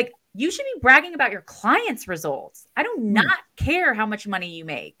you should be bragging about your clients' results. I do not care how much money you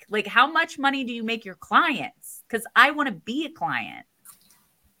make. Like, how much money do you make your clients? Because I want to be a client.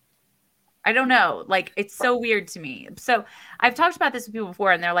 I don't know. Like, it's so weird to me. So I've talked about this with people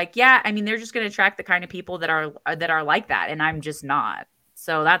before, and they're like, yeah, I mean, they're just going to attract the kind of people that are like that. And I'm just not.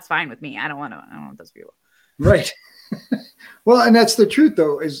 So that's fine with me. I don't want those people. Right. Well, and that's the truth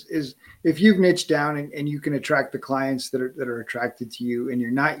though, is if you've niched down and you can attract the clients that are attracted to you, and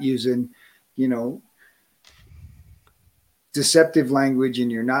you're not using, deceptive language,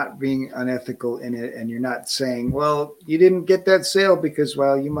 and you're not being unethical in it, and you're not saying, well, you didn't get that sale because,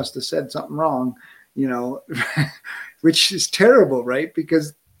 well, you must have said something wrong, which is terrible, right?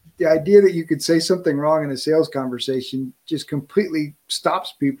 Because the idea that you could say something wrong in a sales conversation just completely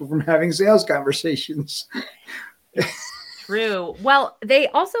stops people from having sales conversations. True. Well, they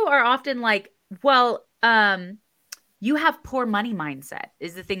also are often like, well, you have poor money mindset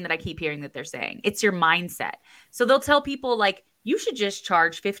is the thing that I keep hearing that they're saying. It's your mindset. So they'll tell people like, you should just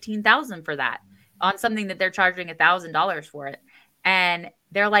charge $15,000 for that. on something that they're charging $1,000 for it. And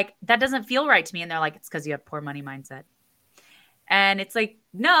they're like, that doesn't feel right to me. And they're like, it's because you have poor money mindset. And it's like,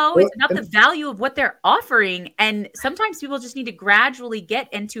 no, it's about the value of what they're offering. And sometimes people just need to gradually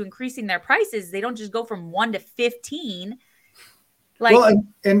get into increasing their prices. They don't just go from 1 to 15. Like, well,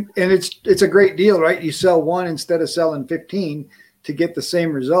 and it's a great deal, right? You sell 1 instead of selling 15 to get the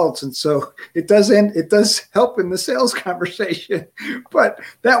same results. And so it does help in the sales conversation, but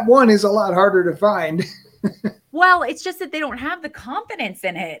that 1 is a lot harder to find. Well, it's just that they don't have the confidence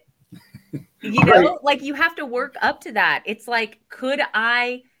in it. You know, right. Like you have to work up to that. It's like, could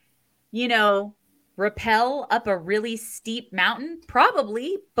I, rappel up a really steep mountain?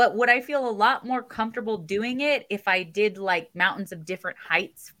 Probably. But would I feel a lot more comfortable doing it if I did like mountains of different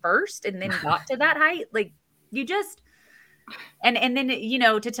heights first and then got to that height? Like you just, and then,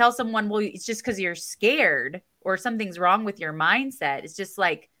 to tell someone, well, it's just because you're scared or something's wrong with your mindset. It's just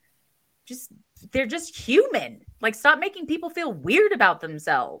like, they're just human. Like, stop making people feel weird about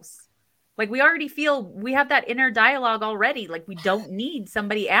themselves. Like, we already feel we have that inner dialogue already. Like, we don't need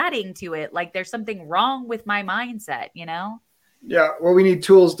somebody adding to it. Like, there's something wrong with my mindset, Yeah. Well, we need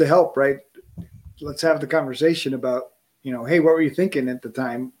tools to help, right? Let's have the conversation about, hey, what were you thinking at the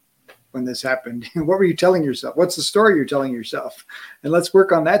time when this happened? What were you telling yourself? What's the story you're telling yourself? And let's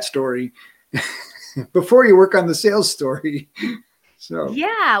work on that story before you work on the sales story. So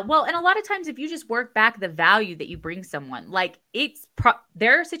yeah, well, and a lot of times if you just work back the value that you bring someone, like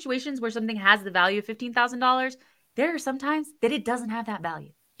there are situations where something has the value of $15,000. There are sometimes that it doesn't have that value.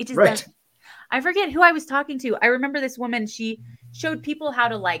 It just doesn't. I forget who I was talking to. I remember this woman, she showed people how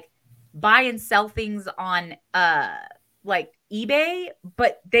to like buy and sell things on like eBay,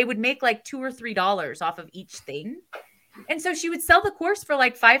 but they would make like $2 or $3 off of each thing. And so she would sell the course for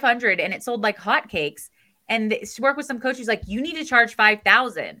like $500 and it sold like hotcakes. And she worked with some coaches like, you need to charge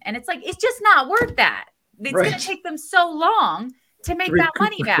 $5,000. And it's like, it's just not worth that. It's going to take them so long to make that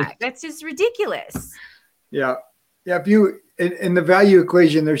money back. That's just ridiculous. Yeah. Yeah. If you, in the value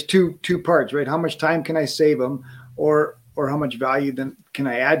equation, there's two parts, right? How much time can I save them or how much value then can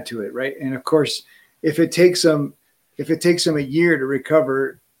I add to it? Right. And of course, if it takes them a year to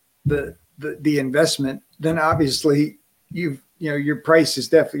recover the investment, then obviously your price is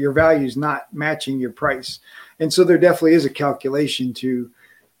definitely, your value is not matching your price. And so there definitely is a calculation to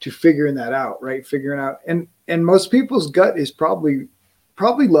figuring that out, right? Figuring out, and most people's gut is probably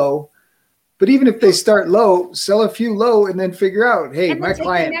low, but even if they start low, sell a few low and then figure out, hey, my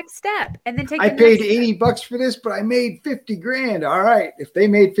client, the next step. And then I paid $80 for this, but I made 50 grand. All right. If they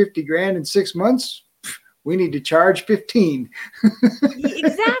made 50 grand in 6 months, we need to charge 15.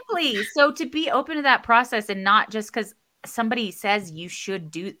 Exactly. So to be open to that process and not just because somebody says you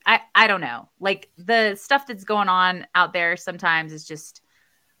should do, I don't know, like the stuff that's going on out there sometimes is just,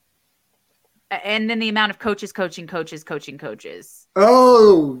 and then the amount of coaches coaching.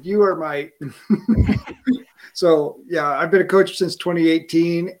 Oh, you are my, so yeah, I've been a coach since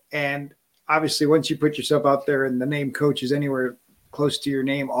 2018. And obviously once you put yourself out there and the name coach is anywhere close to your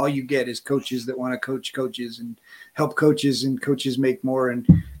name, all you get is coaches that want to coach coaches and help coaches and coaches make more.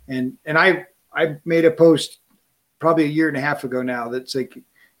 And I made a post probably a year and a half ago now that's like,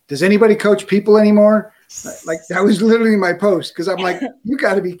 does anybody coach people anymore? Like that was literally my post because I'm like, you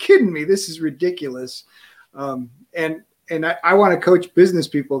got to be kidding me. This is ridiculous. And I want to coach business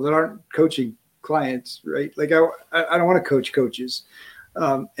people that aren't coaching clients, right? Like I don't want to coach coaches.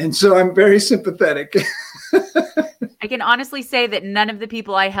 And so I'm very sympathetic. I can honestly say that none of the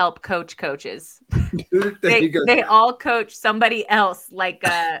people I help coach coaches. They all coach somebody else, like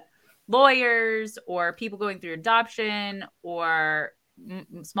lawyers or people going through adoption or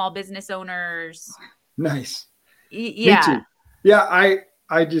small business owners. Nice. Yeah. Me too. Yeah.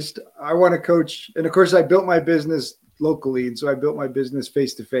 I want to coach. And of course I built my business locally. And so I built my business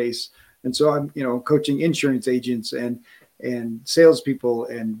face to face. And so I'm, coaching insurance agents and salespeople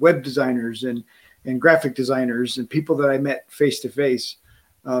and web designers and graphic designers and people that I met face to face.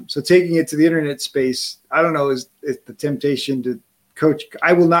 So taking it to the internet space, I don't know, is the temptation to coach.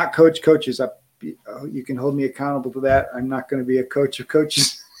 I will not coach coaches. You can hold me accountable to that. I'm not going to be a coach of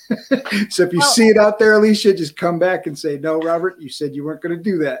coaches. So if you see it out there, Alicia, just come back and say, no, Robert, you said you weren't going to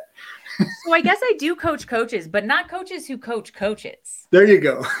do that. So I guess I do coach coaches, but not coaches who coach coaches. There you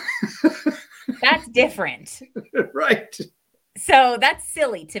go. That's different. Right. So that's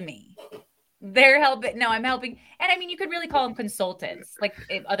silly to me. They're helping. No, I'm helping. And I mean, you could really call them consultants. Like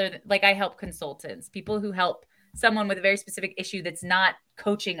I help consultants, people who help someone with a very specific issue that's not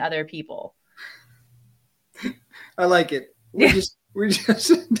coaching other people. I like it. We just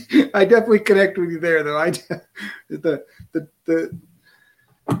I definitely connect with you there though.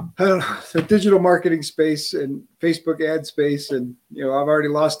 I don't know, the digital marketing space and Facebook ad space. And, I've already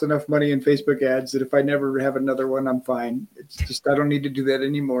lost enough money in Facebook ads that if I never have another one, I'm fine. It's just, I don't need to do that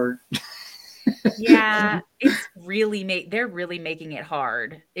anymore. Yeah, they're really making it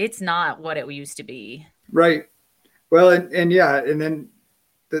hard. It's not what it used to be. Right. Well, and yeah, and then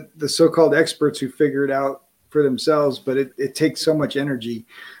the so-called experts who figure it out for themselves, but it takes so much energy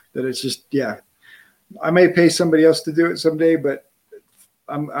that it's just, yeah, I may pay somebody else to do it someday, but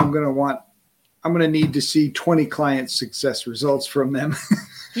I'm going to need to see 20 client success results from them.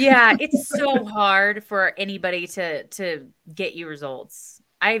 Yeah, it's so hard for anybody to get you results.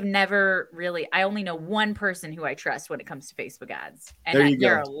 I only know one person who I trust when it comes to Facebook ads. And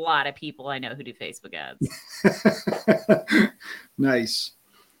there are a lot of people I know who do Facebook ads. Nice.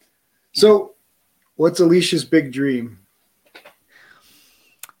 So what's Alicia's big dream?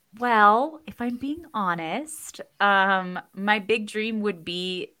 Well, if I'm being honest, my big dream would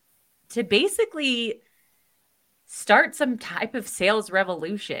be to basically start some type of sales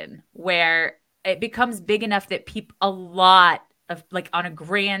revolution where it becomes big enough that a lot of, like, on a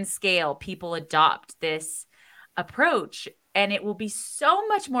grand scale, people adopt this approach, and it will be so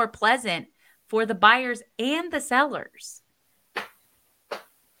much more pleasant for the buyers and the sellers.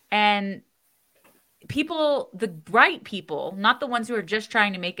 And the right people, not the ones who are just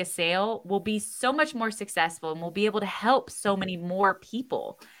trying to make a sale, will be so much more successful and will be able to help so many more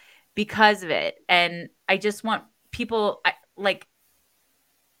people because of it. And I just want people, I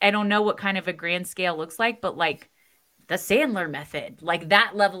don't know what kind of a grand scale looks like, but like the Sandler method, like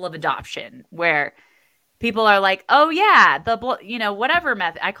that level of adoption where people are like, oh yeah, whatever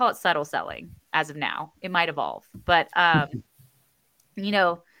method. I call it subtle selling as of now. It might evolve, but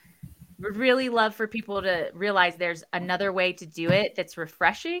would really love for people to realize there's another way to do it that's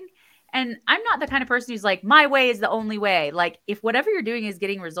refreshing. And I'm not the kind of person who's like, my way is the only way. Like, if whatever you're doing is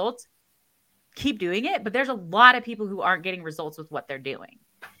getting results, keep doing it. But there's a lot of people who aren't getting results with what they're doing.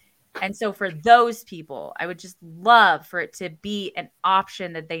 And so for those people, I would just love for it to be an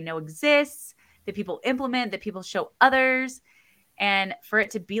option that they know exists, that people implement, that people show others, and for it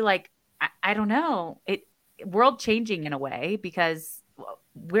to be like, I don't know, world changing in a way, because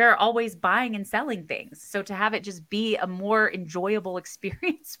we're always buying and selling things. So to have it just be a more enjoyable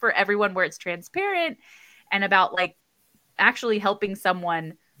experience for everyone, where it's transparent and about like actually helping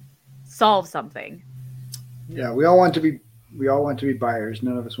someone solve something. Yeah, we all want to be buyers.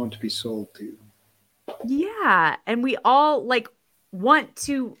 None of us want to be sold to. Yeah, and we all want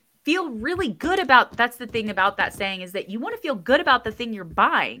to feel really good about. That's the thing about that saying, is that you want to feel good about the thing you're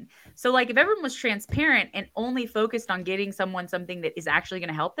buying. So if everyone was transparent and only focused on getting someone something that is actually going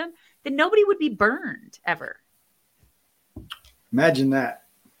to help them, then nobody would be burned ever. Imagine that.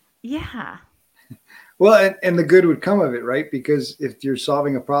 Yeah. Well, and the good would come of it, right? Because if you're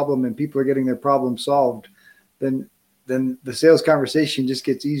solving a problem and people are getting their problem solved, then the sales conversation just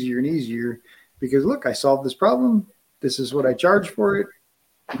gets easier and easier, because look, I solved this problem. This is what I charge for it.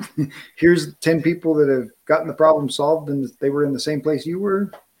 Here's 10 people that have gotten the problem solved and they were in the same place you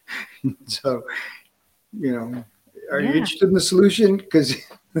were. So, are you interested in the solution? Because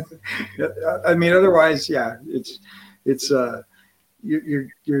I mean, otherwise, yeah, it's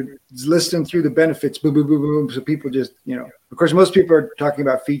you're listing through the benefits, boom, boom, boom, boom. So people just, of course, most people are talking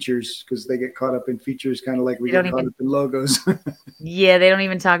about features because they get caught up in features, kind of like we get caught up in logos. Yeah, they don't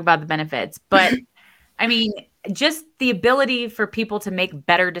even talk about the benefits. But I mean, just the ability for people to make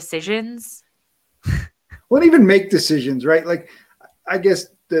better decisions. Well, even make decisions, right? Like, I guess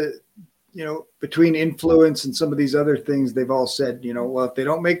between influence and some of these other things, they've all said, well, if they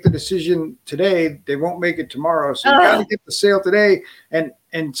don't make the decision today, they won't make it tomorrow. So you got to get the sale today. And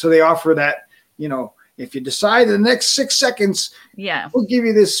so they offer that, if you decide in the next 6 seconds, we'll give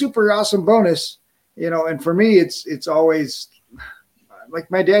you this super awesome bonus, and for me, it's always like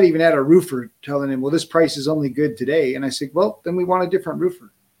my dad even had a roofer telling him, well, this price is only good today. And I said, well, then we want a different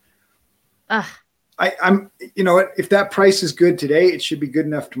roofer. I'm if that price is good today, it should be good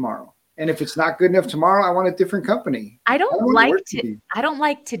enough tomorrow. And if it's not good enough tomorrow, I want a different company. I don't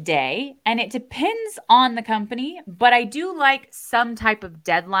like today, and it depends on the company, but I do like some type of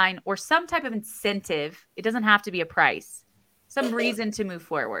deadline or some type of incentive. It doesn't have to be a price, some reason to move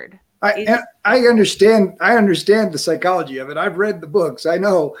forward. I understand the psychology of it. I've read the books. I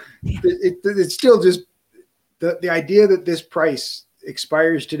know it's still just the idea that this price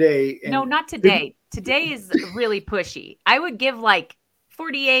expires today. No, not today. Today is really pushy. I would give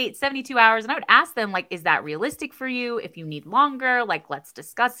 48, 72 hours. And I would ask them, is that realistic for you? If you need longer, let's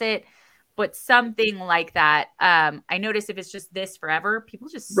discuss it. but something like that. I notice if it's just this forever, people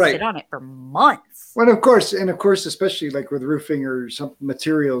just Right. sit on it for months. Well, of course, especially like with roofing or some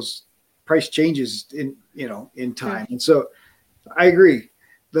materials, price changes in time. And so I agree.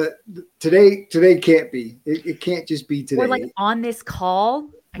 Today can't be. It can't just be today. Or like on this call,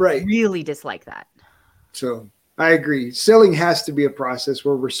 Right. I really dislike that. So I agree. Selling has to be a process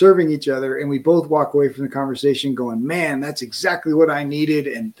where we're serving each other and we both walk away from the conversation going, man, that's exactly what I needed.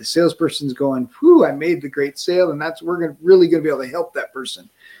 And the salesperson's going, whew, I made the great sale. And we're really going to be able to help that person.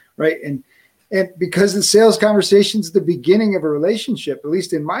 Right. And because the sales conversation is the beginning of a relationship, at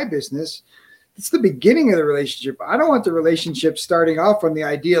least in my business, it's the beginning of the relationship. I don't want the relationship starting off on the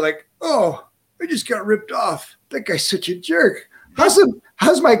idea like, oh, I just got ripped off. That guy's such a jerk.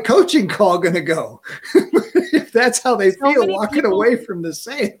 How's my coaching call going to go? If that's how they feel walking away from the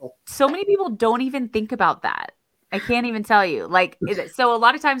sale. So many people don't even think about that. I can't even tell you. So a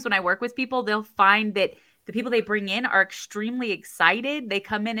lot of times when I work with people, they'll find that the people they bring in are extremely excited. They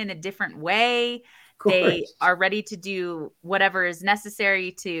come in a different way. They are ready to do whatever is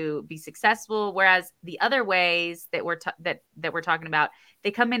necessary to be successful. Whereas the other ways that we're talking about,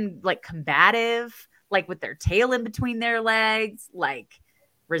 they come in like combative, like with their tail in between their legs, like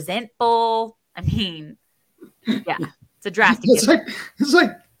resentful. I mean, yeah, it's a drastic. It's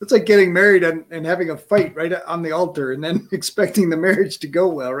like getting married and having a fight right on the altar and then expecting the marriage to go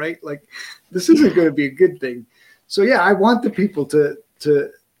well, right? Like this isn't going to be a good thing. So yeah, I want the people to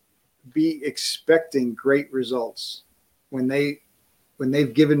be expecting great results when they've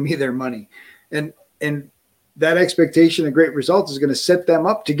given me their money, and that expectation of great results is going to set them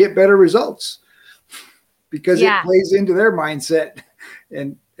up to get better results because it plays into their mindset.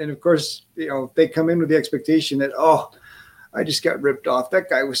 And of course, they come in with the expectation that, oh, I just got ripped off. That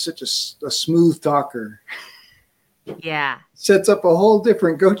guy was such a smooth talker. Yeah. Sets up a whole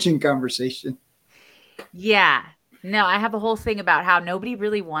different coaching conversation. Yeah. No, I have a whole thing about how nobody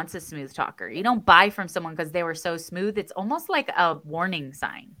really wants a smooth talker. You don't buy from someone because they were so smooth. It's almost like a warning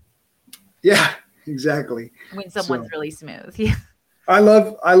sign. Yeah, exactly. When someone's really smooth. Yeah. I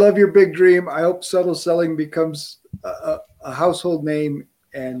love your big dream. I hope Subtle Selling becomes a household name.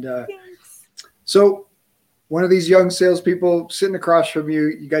 And so one of these young salespeople sitting across from you,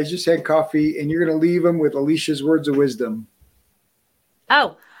 you guys just had coffee and you're going to leave them with Alicia's words of wisdom.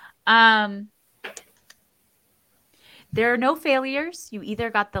 Oh, there are no failures. You either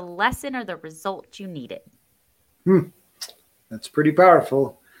got the lesson or the result you needed. That's pretty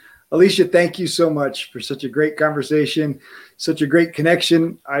powerful. Alicia, thank you so much for such a great conversation, such a great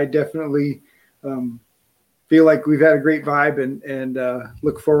connection. I definitely feel like we've had a great vibe and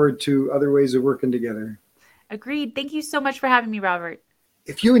look forward to other ways of working together. Agreed. Thank you so much for having me, Robert.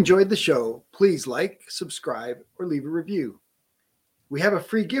 If you enjoyed the show, please like, subscribe, or leave a review. We have a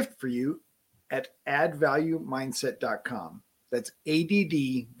free gift for you at addvaluemindset.com. That's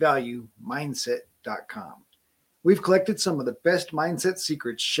addvaluemindset.com. We've collected some of the best mindset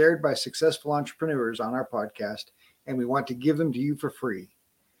secrets shared by successful entrepreneurs on our podcast, and we want to give them to you for free.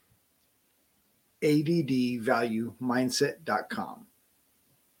 addvaluemindset.com.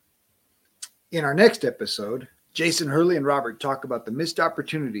 In our next episode, Jason Hurley and Robert talk about the missed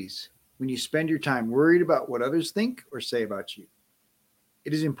opportunities when you spend your time worried about what others think or say about you.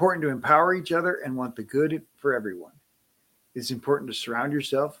 It is important to empower each other and want the good for everyone. It's important to surround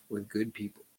yourself with good people.